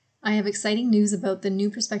I have exciting news about the New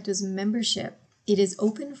Perspectives membership. It is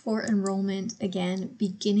open for enrollment again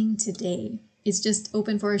beginning today. It's just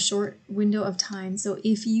open for a short window of time. So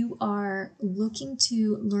if you are looking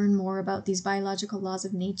to learn more about these biological laws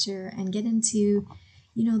of nature and get into,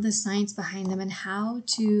 the science behind them and how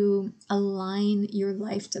to align your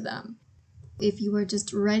life to them, if you are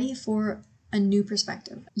just ready for a new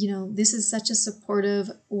perspective, this is such a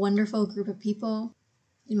supportive, wonderful group of people.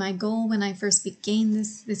 My goal when I first began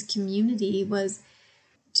this community was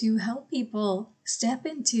to help people step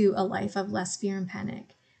into a life of less fear and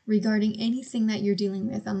panic regarding anything that you're dealing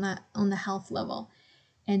with on the health level.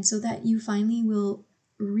 And so that you finally will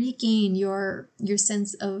regain your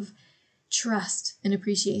sense of trust and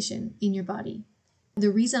appreciation in your body.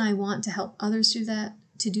 The reason I want to help others do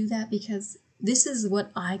that because this is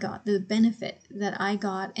what I got, the benefit that I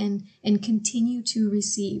got and continue to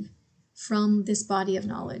receive from this body of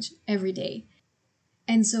knowledge every day.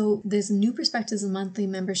 And so this New Perspectives monthly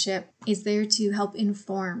membership is there to help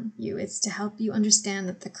inform you. It's to help you understand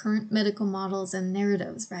that the current medical models and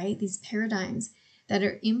narratives, right? These paradigms that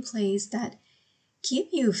are in place that keep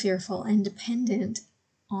you fearful and dependent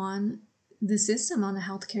on the system, on the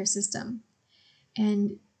healthcare system.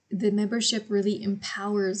 And the membership really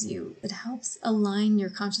empowers you. It helps align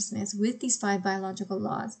your consciousness with these 5 biological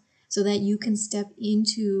laws so that you can step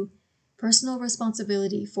into personal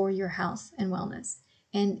responsibility for your health and wellness.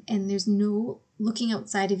 And there's no looking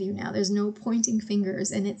outside of you now. There's no pointing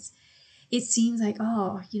fingers. And it seems like,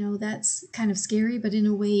 that's kind of scary, but in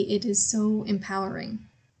a way it is so empowering.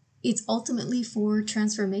 It's ultimately for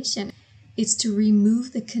transformation. It's to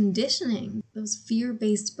remove the conditioning, those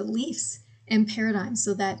fear-based beliefs and paradigms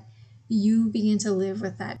so that you begin to live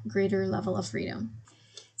with that greater level of freedom.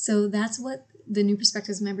 So that's what the New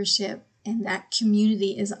Perspectives membership and that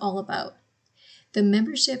community is all about. The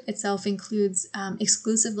membership itself includes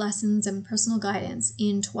exclusive lessons and personal guidance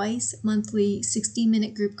in twice monthly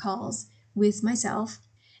 60-minute group calls with myself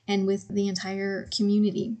and with the entire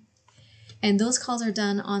community. And those calls are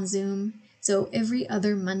done on Zoom. So every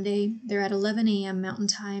other Monday, they're at 11 a.m. Mountain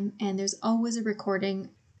Time, and there's always a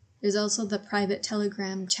recording. There's also the private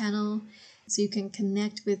Telegram channel, so you can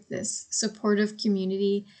connect with this supportive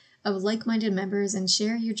community of like-minded members and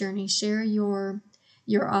share your journey, share your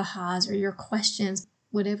ahas or your questions,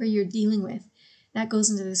 whatever you're dealing with. That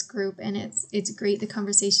goes into this group, and it's great, the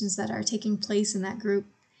conversations that are taking place in that group.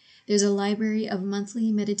 There's a library of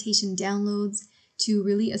monthly meditation downloads to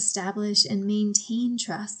really establish and maintain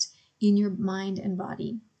trust in your mind and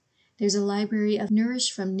body. There's a library of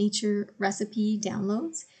Nourish from Nature recipe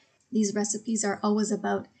downloads. These recipes are always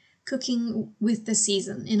about cooking with the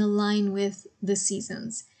season, in line with the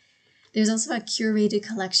seasons. There's also a curated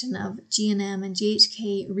collection of GNM and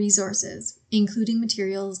GHK resources, including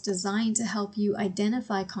materials designed to help you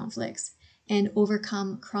identify conflicts and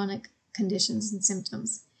overcome chronic conditions and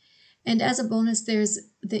symptoms. And as a bonus, there's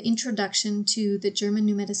the introduction to the German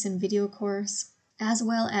New Medicine video course, as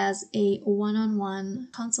well as a one-on-one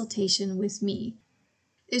consultation with me.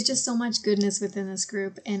 There's just so much goodness within this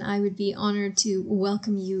group, and I would be honored to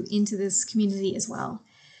welcome you into this community as well.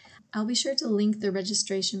 I'll be sure to link the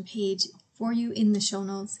registration page for you in the show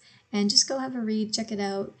notes, and just go have a read, check it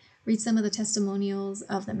out, read some of the testimonials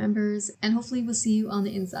of the members, and hopefully we'll see you on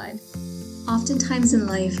the inside. Oftentimes in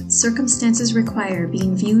life, circumstances require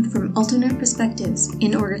being viewed from alternate perspectives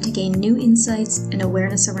in order to gain new insights and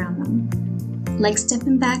awareness around them. Like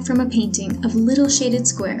stepping back from a painting of little shaded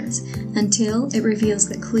squares until it reveals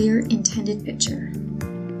the clear intended picture.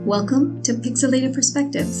 Welcome to Pixelated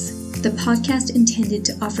Perspectives, the podcast intended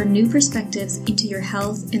to offer new perspectives into your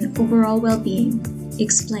health and overall well-being,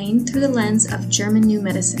 explained through the lens of German New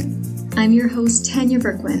Medicine. I'm your host, Tanya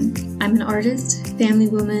Verquin. I'm an artist, family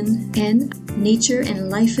woman, and nature and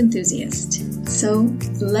life enthusiast. So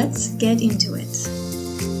let's get into it.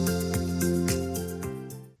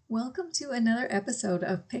 Welcome to another episode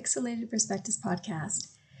of Pixelated Perspectives podcast.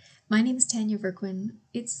 My name is Tanya Verquin.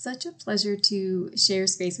 It's such a pleasure to share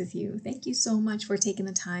space with you. Thank you so much for taking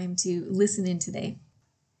the time to listen in today.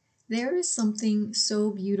 There is something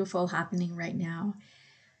so beautiful happening right now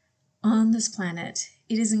on this planet.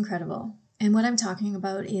 It is incredible. And what I'm talking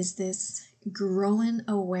about is this growing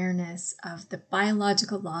awareness of the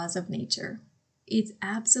biological laws of nature. It's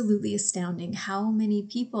absolutely astounding how many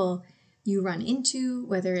people you run into,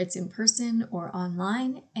 whether it's in person or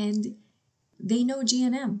online, and they know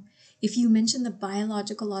GNM. If you mention the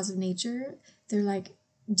biological laws of nature, they're like,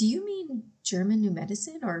 do you mean German New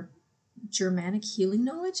Medicine or Germanic healing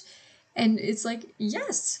knowledge? And it's like,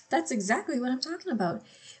 yes, that's exactly what I'm talking about.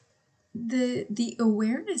 The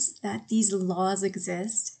awareness that these laws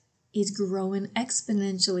exist is growing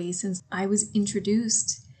exponentially since I was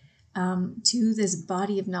introduced to this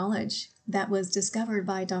body of knowledge that was discovered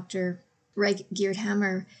by Dr. Reich Gerd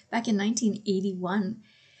Hammer back in 1981.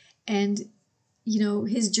 And,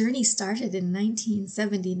 his journey started in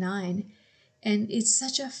 1979. And it's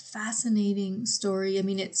such a fascinating story. I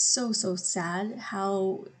mean, it's so sad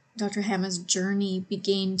how Dr. Hammer's journey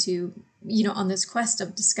began to, on this quest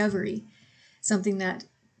of discovery, something that,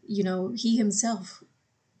 he himself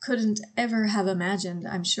couldn't ever have imagined,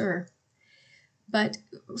 I'm sure. But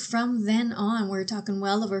from then on, we're talking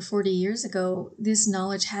well over 40 years ago, this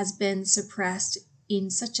knowledge has been suppressed in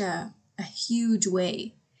such a huge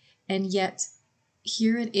way. And yet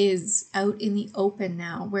here it is out in the open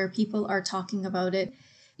now, where people are talking about it,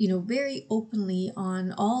 very openly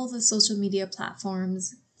on all the social media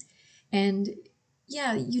platforms. And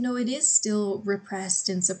yeah, it is still repressed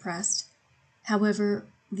and suppressed. However,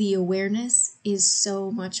 the awareness is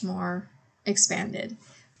so much more expanded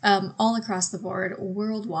all across the board,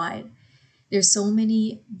 worldwide. There's so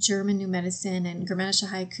many German New Medicine and Germanische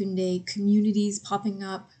Heilkunde communities popping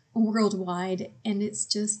up worldwide, and it's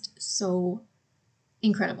just so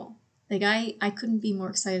incredible. Like, I couldn't be more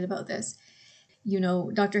excited about this.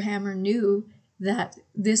 Dr. Hammer knew that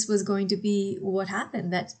this was going to be what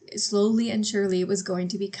happened, that slowly and surely it was going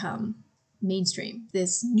to become mainstream.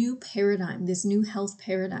 This new paradigm, this new health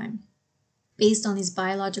paradigm based on these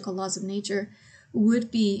biological laws of nature would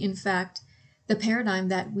be, in fact, the paradigm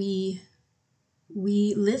that we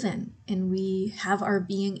live in and we have our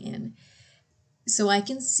being in. So I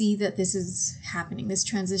can see that this is happening. This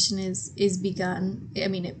transition is begun. I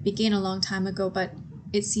mean, it began a long time ago, but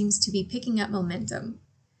it seems to be picking up momentum.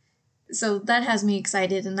 So that has me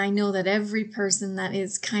excited. And I know that every person, that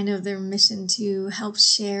is kind of their mission, to help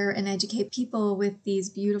share and educate people with these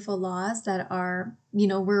beautiful laws that are,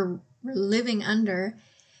 we're living under.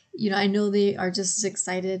 I know they are just as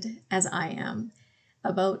excited as I am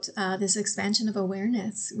about this expansion of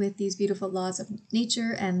awareness with these beautiful laws of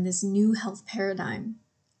nature and this new health paradigm.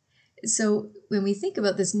 So when we think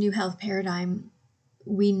about this new health paradigm,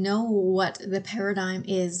 we know what the paradigm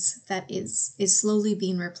is that is slowly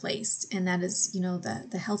being replaced. And that is,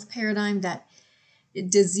 the health paradigm that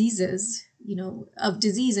diseases, of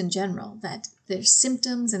disease in general, that there's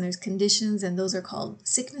symptoms and there's conditions, and those are called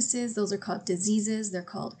sicknesses, those are called diseases, they're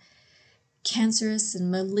called cancerous and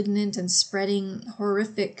malignant and spreading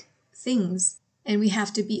horrific things. And we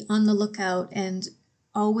have to be on the lookout and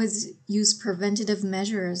always use preventative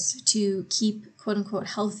measures to keep, quote unquote,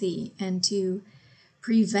 healthy and to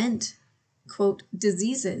prevent, quote,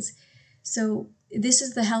 diseases. So this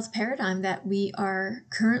is the health paradigm that we are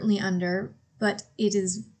currently under, but it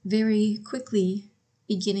is very quickly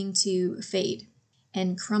beginning to fade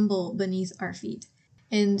and crumble beneath our feet,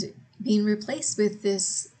 and being replaced with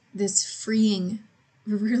this freeing,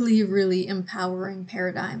 really, really empowering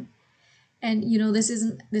paradigm. And,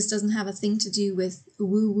 this doesn't have a thing to do with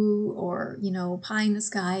woo-woo or, pie in the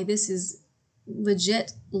sky. This is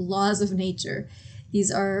legit laws of nature.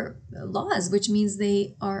 These are laws, which means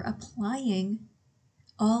they are applying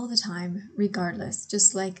all the time, regardless,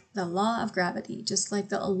 just like the law of gravity, just like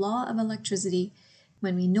the law of electricity.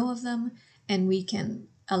 When we know of them and we can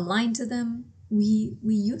align to them, we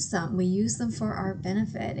use them. We use them for our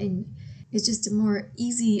benefit. And it's just a more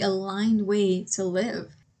easy, aligned way to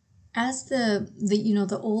live. As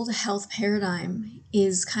the old health paradigm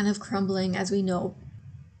is kind of crumbling, as we know,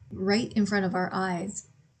 right in front of our eyes,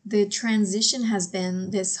 the transition has been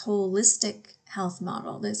this holistic health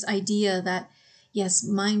model, this idea that, yes,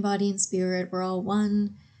 mind, body, and spirit, we're all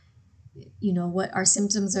one. What our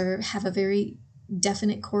symptoms are have a very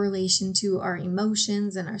definite correlation to our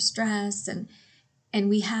emotions and our stress. And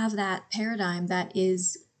we have that paradigm that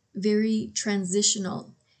is very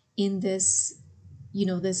transitional in this,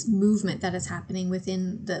 this movement that is happening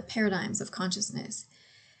within the paradigms of consciousness.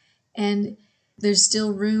 And there's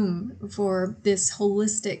still room for this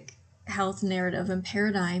holistic health narrative and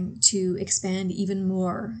paradigm to expand even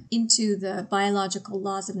more into the biological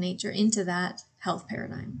laws of nature, into that health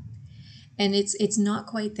paradigm. And it's not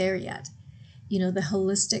quite there yet. The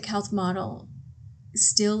holistic health model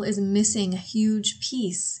still is missing a huge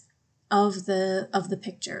piece of the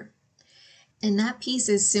picture. And that piece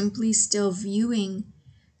is simply still viewing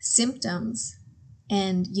symptoms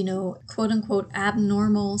and, quote unquote,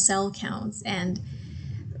 abnormal cell counts and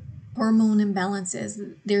hormone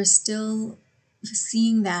imbalances. They're still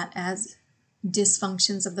seeing that as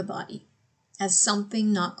dysfunctions of the body, as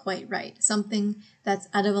something not quite right, something that's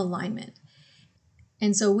out of alignment.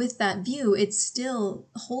 And so with that view, it still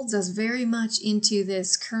holds us very much into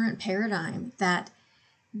this current paradigm that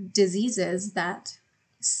diseases, that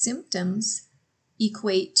symptoms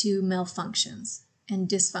equate to malfunctions and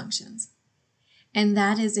dysfunctions. And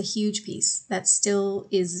that is a huge piece that still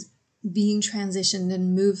is being transitioned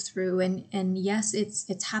and moved through. And yes,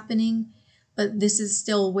 it's happening, but this is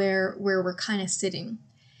still where we're kind of sitting.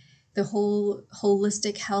 The whole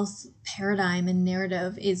holistic health paradigm and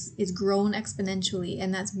narrative is grown exponentially,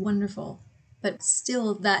 and that's wonderful. But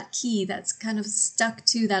still that key that's kind of stuck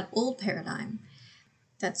to that old paradigm,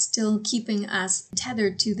 that's still keeping us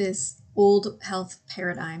tethered to this old health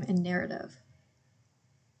paradigm and narrative.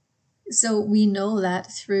 So we know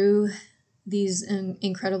that through these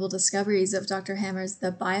incredible discoveries of Dr. Hammers,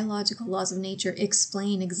 the biological laws of nature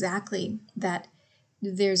explain exactly that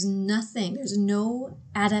there's no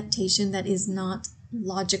adaptation that is not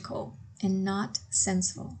logical and not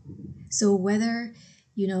senseful. So whether,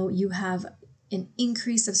 you have an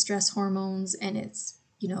increase of stress hormones and it's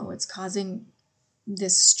causing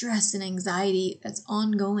this stress and anxiety that's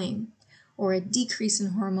ongoing, or a decrease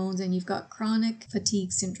in hormones and you've got chronic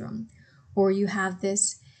fatigue syndrome, or you have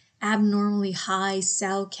this abnormally high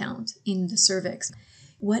cell count in the cervix,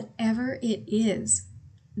 whatever it is,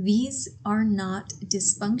 these are not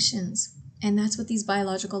dysfunctions. And that's what these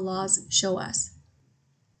biological laws show us.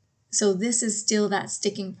 So this is still that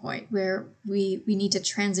sticking point where we need to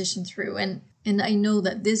transition through. And I know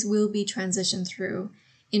that this will be transitioned through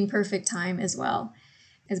in perfect time as well,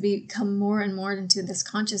 as we come more and more into this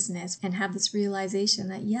consciousness and have this realization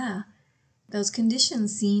that, yeah, those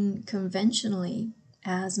conditions seen conventionally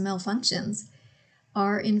as malfunctions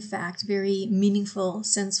are in fact very meaningful,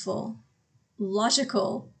 senseful,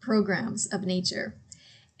 logical programs of nature.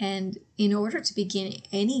 And in order to begin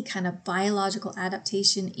any kind of biological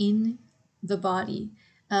adaptation in the body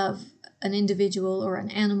of an individual or an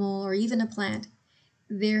animal or even a plant,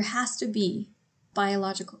 there has to be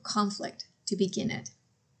biological conflict to begin it.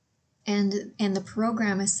 And the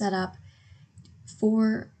program is set up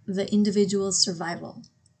for the individual's survival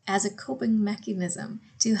as a coping mechanism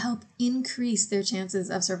to help increase their chances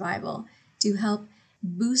of survival, to help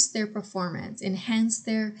boost their performance, enhance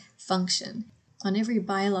their function on every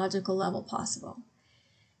biological level possible.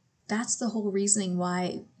 That's the whole reasoning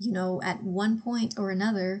why, at one point or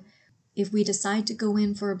another, if we decide to go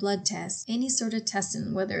in for a blood test, any sort of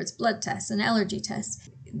testing, whether it's blood tests, an allergy test,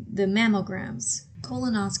 the mammograms,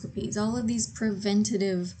 colonoscopies, all of these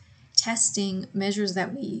preventative testing measures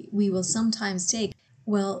that we will sometimes take.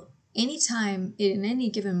 Well, anytime in any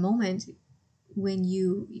given moment when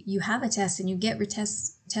you have a test and you get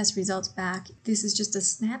test results back, this is just a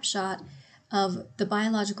snapshot of the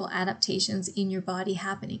biological adaptations in your body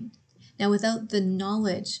happening. Now, without the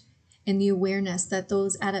knowledge and the awareness that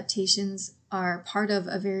those adaptations are part of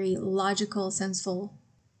a very logical, senseful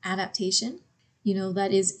adaptation, that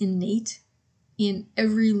is innate in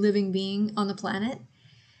every living being on the planet,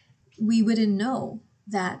 we wouldn't know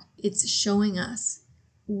that it's showing us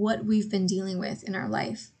what we've been dealing with in our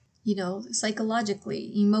life,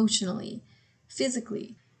 psychologically, emotionally,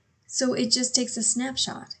 physically. So it just takes a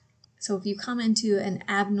snapshot. So if you come into an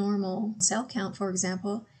abnormal cell count, for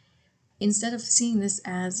example, instead of seeing this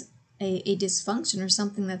as a dysfunction or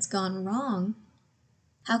something that's gone wrong,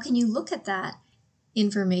 how can you look at that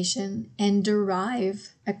information and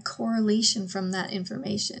derive a correlation from that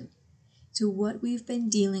information to what we've been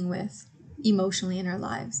dealing with emotionally in our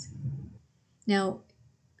lives? Now,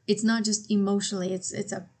 it's not just emotionally, it's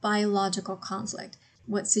a biological conflict.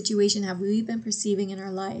 What situation have we been perceiving in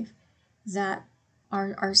our life that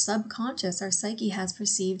our subconscious, our psyche has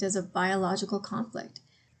perceived as a biological conflict?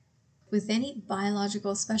 With any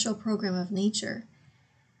biological special program of nature,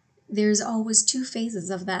 there's always two phases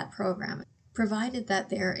of that program, provided that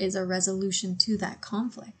there is a resolution to that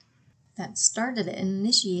conflict that started it and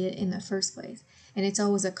initiated it in the first place. And it's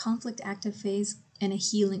always a conflict active phase and a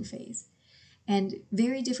healing phase. And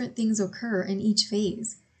very different things occur in each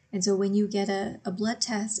phase. And so when you get a blood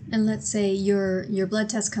test, and let's say your blood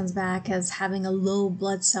test comes back as having a low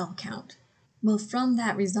blood cell count, well, from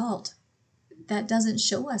that result, that doesn't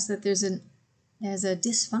show us that there's a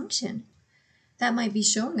dysfunction. That might be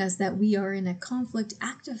showing us that we are in a conflict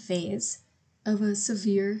active phase of a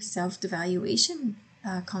severe self-devaluation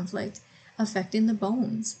conflict affecting the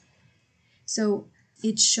bones. So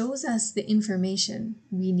it shows us the information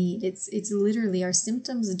we need. It's literally, our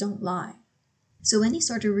symptoms don't lie. So any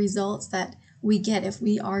sort of results that we get if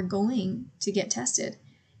we are going to get tested,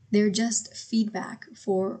 they're just feedback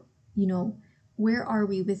for, where are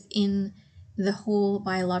we within the whole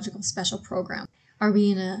biological special program? Are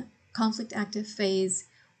we in a conflict active phase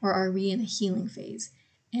or are we in a healing phase?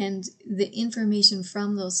 And the information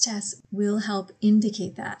from those tests will help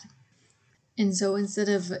indicate that. And so instead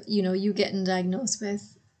of, you getting diagnosed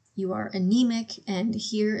with you are anemic and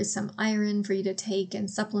here is some iron for you to take and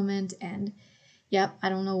supplement, and yep, I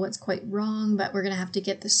don't know what's quite wrong, but we're going to have to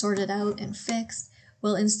get this sorted out and fixed.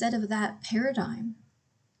 Well, instead of that paradigm,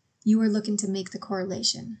 you are looking to make the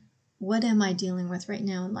correlation. What am I dealing with right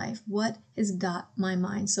now in life? What has got my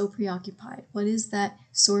mind so preoccupied? What is that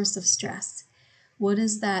source of stress? What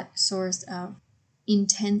is that source of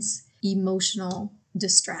intense emotional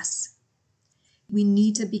distress? We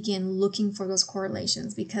need to begin looking for those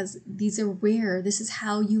correlations because these are where this is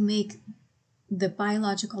how you make the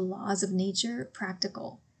biological laws of nature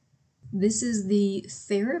practical. This is the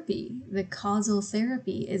therapy, the causal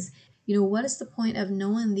therapy is, what is the point of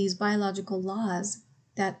knowing these biological laws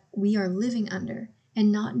that we are living under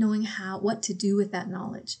and not knowing what to do with that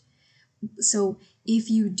knowledge? So if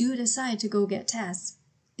you do decide to go get tests,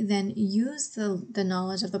 then use the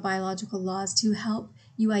knowledge of the biological laws to help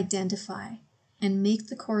you identify and make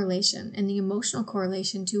the correlation and the emotional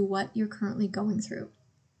correlation to what you're currently going through.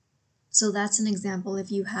 So that's an example.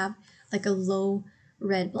 If you have like a low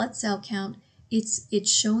red blood cell count,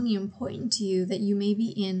 it's showing you and pointing to you that you may be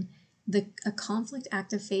in a conflict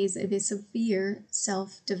active phase of a severe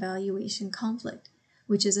self-devaluation conflict,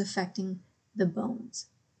 which is affecting the bones.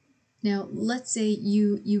 Now, let's say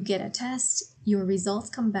you get a test, your results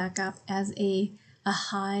come back up as a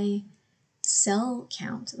high cell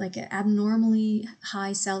count, like an abnormally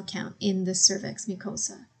high cell count in the cervix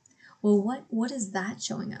mucosa. Well, what is that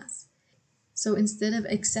showing us? So instead of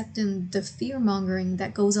accepting the fear mongering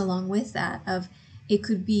that goes along with that of it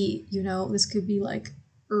could be, this could be like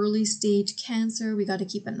early stage cancer, we got to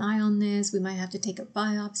keep an eye on this, we might have to take a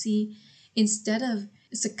biopsy. Instead of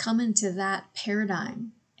succumbing to that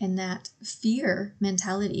paradigm and that fear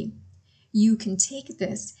mentality, you can take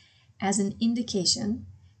this as an indication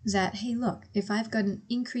that, hey, look, if I've got an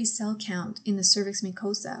increased cell count in the cervix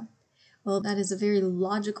mucosa, well, that is a very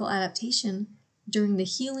logical adaptation during the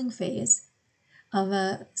healing phase of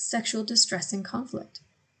a sexual distress and conflict.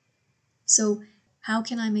 So how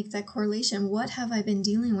can I make that correlation? What have I been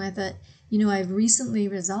dealing with that, I've recently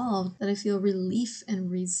resolved that I feel relief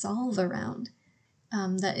and resolve around,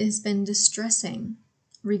 that has been distressing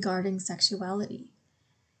regarding sexuality?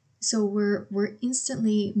 So we're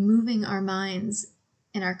instantly moving our minds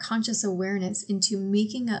and our conscious awareness into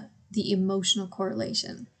making up the emotional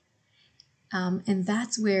correlation. And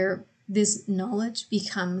that's where this knowledge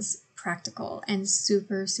becomes practical and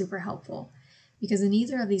super, super helpful. Because in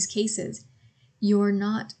either of these cases, you're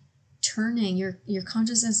not turning, your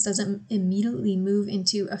consciousness doesn't immediately move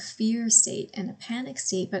into a fear state and a panic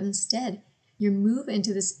state, but instead you move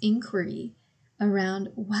into this inquiry around,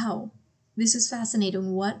 wow, this is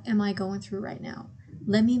fascinating. What am I going through right now?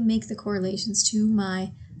 Let me make the correlations to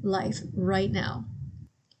my life right now.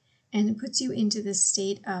 And it puts you into this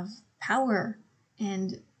state of power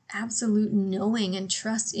and absolute knowing and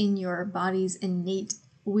trust in your body's innate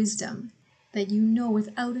wisdom, that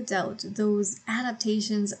without a doubt those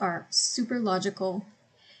adaptations are super logical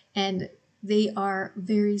and they are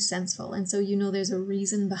very senseful. And so there's a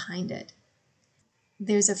reason behind it.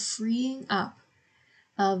 There's a freeing up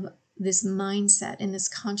of this mindset and this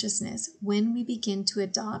consciousness when we begin to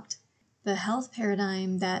adopt the health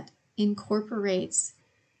paradigm that incorporates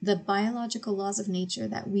the biological laws of nature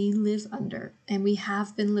that we live under and we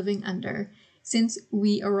have been living under since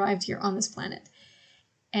we arrived here on this planet.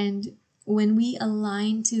 And when we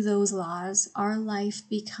align to those laws, our life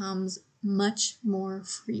becomes much more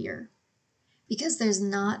freer because there's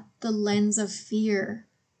not the lens of fear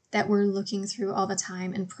that we're looking through all the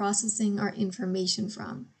time and processing our information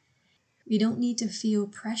from. We don't need to feel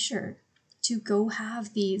pressured to go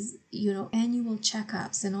have these, annual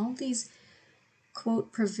checkups and all these,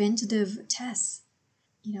 quote, preventative tests.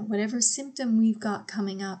 Whatever symptom we've got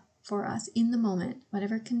coming up for us in the moment,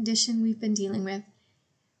 whatever condition we've been dealing with,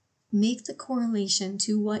 make the correlation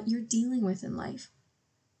to what you're dealing with in life.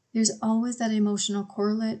 There's always that emotional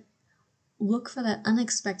correlate. Look for that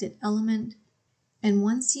unexpected element. And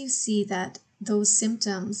once you see that those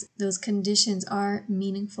symptoms, those conditions are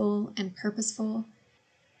meaningful and purposeful,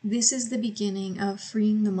 this is the beginning of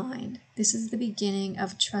freeing the mind. This is the beginning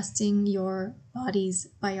of trusting your body's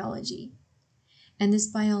biology. And this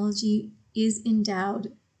biology is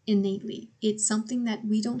endowed innately. It's something that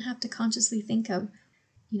we don't have to consciously think of.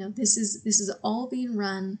 This is all being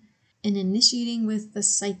run and initiating with the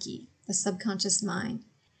psyche, the subconscious mind.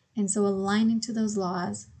 And so aligning to those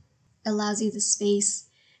laws allows you the space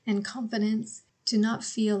and confidence to not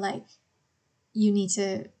feel like you need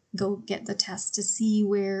to go get the test to see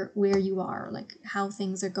where you are, like how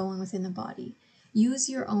things are going within the body. Use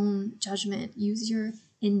your own judgment, use your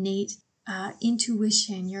innate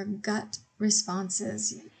intuition, your gut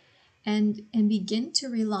responses, and begin to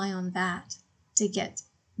rely on that to get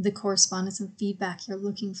the correspondence and feedback you're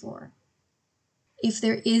looking for. If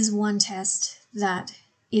there is one test that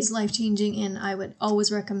is life-changing and I would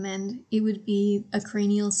always recommend, it would be a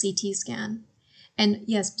cranial CT scan. And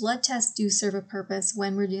yes, blood tests do serve a purpose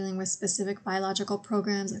when we're dealing with specific biological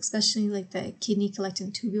programs, especially like the kidney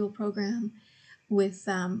collecting tubule program with,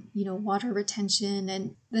 water retention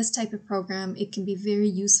and this type of program. It can be very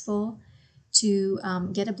useful to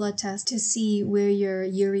get a blood test to see where your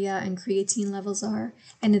urea and creatine levels are.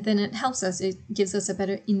 And then it helps us, it gives us a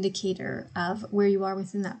better indicator of where you are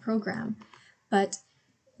within that program. But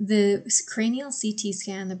the cranial CT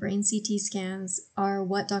scan, the brain CT scans, are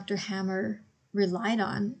what Dr. Hammer relied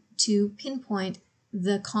on to pinpoint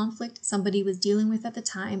the conflict somebody was dealing with at the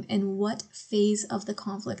time and what phase of the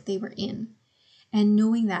conflict they were in. And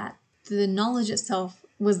knowing that, the knowledge itself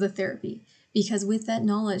was the therapy, because with that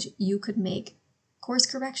knowledge, you could make course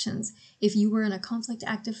corrections. If you were in a conflict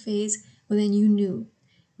active phase, well, then you knew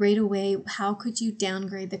right away, how could you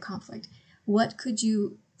downgrade the conflict? What could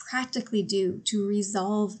you practically do to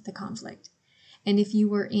resolve the conflict? And if you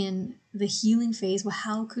were in the healing phase, well,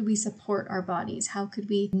 how could we support our bodies? How could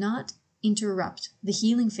we not interrupt the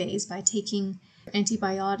healing phase by taking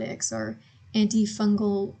antibiotics or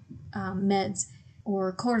antifungal meds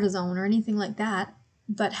or cortisone or anything like that?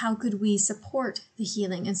 But how could we support the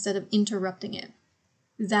healing instead of interrupting it?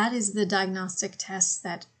 That is the diagnostic test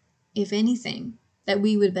that, if anything, that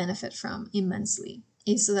we would benefit from immensely,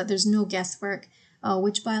 is so that there's no guesswork.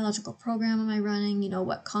 Which biological program am I running?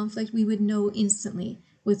 What conflict? We would know instantly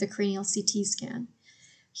with a cranial CT scan.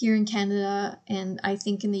 Here in Canada, and I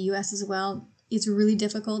think in the US as well, it's really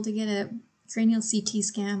difficult to get a cranial CT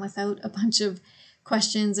scan without a bunch of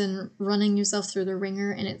questions and running yourself through the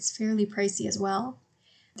ringer, and it's fairly pricey as well.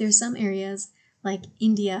 There's some areas, like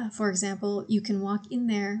India, for example, you can walk in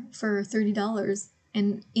there for $30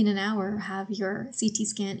 and in an hour have your CT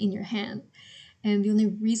scan in your hand. And the only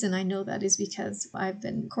reason I know that is because I've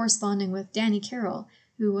been corresponding with Danny Carroll,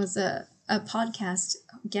 who was a podcast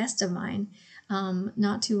guest of mine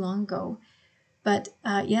not too long ago. But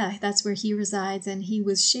that's where he resides, and he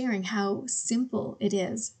was sharing how simple it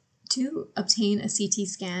is to obtain a CT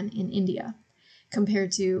scan in India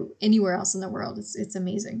compared to anywhere else in the world. It's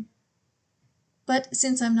amazing. But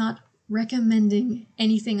since I'm not recommending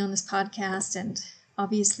anything on this podcast, and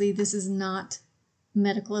obviously this is not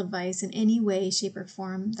medical advice in any way, shape, or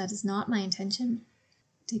form, that is not my intention.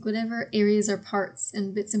 Take whatever areas or parts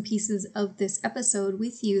and bits and pieces of this episode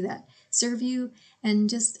with you that serve you, and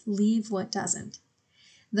just leave what doesn't.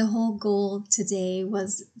 The whole goal today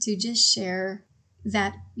was to just share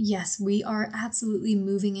that, yes, we are absolutely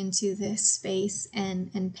moving into this space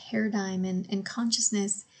and paradigm and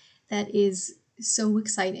consciousness that is so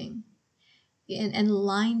exciting and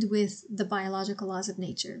aligned with the biological laws of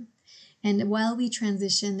nature. And while we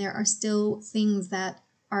transition, there are still things that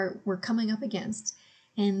we're coming up against.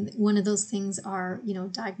 And one of those things are,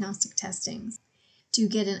 diagnostic testings to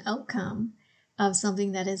get an outcome of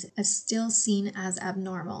something that is still seen as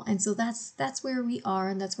abnormal. And so that's where we are,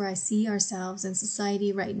 and that's where I see ourselves in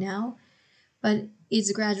society right now. But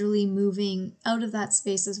it's gradually moving out of that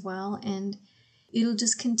space as well, and it'll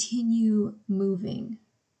just continue moving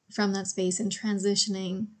from that space and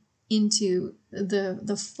transitioning into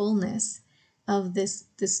the fullness of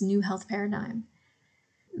this new health paradigm.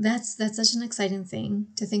 That's such an exciting thing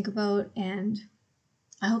to think about, and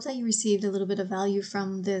I hope that you received a little bit of value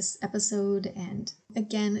from this episode. And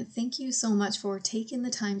again, thank you so much for taking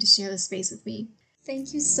the time to share this space with me.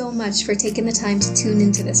 Thank you so much for taking the time to tune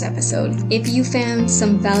into this episode. If you found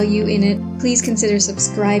some value in it, please consider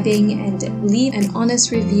subscribing and leave an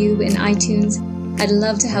honest review in iTunes. I'd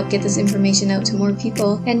love to help get this information out to more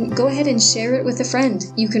people, and go ahead and share it with a friend.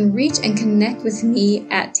 You can reach and connect with me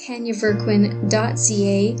at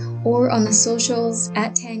tanyaverquin.ca or on the socials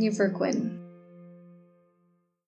at Tanya Verquin.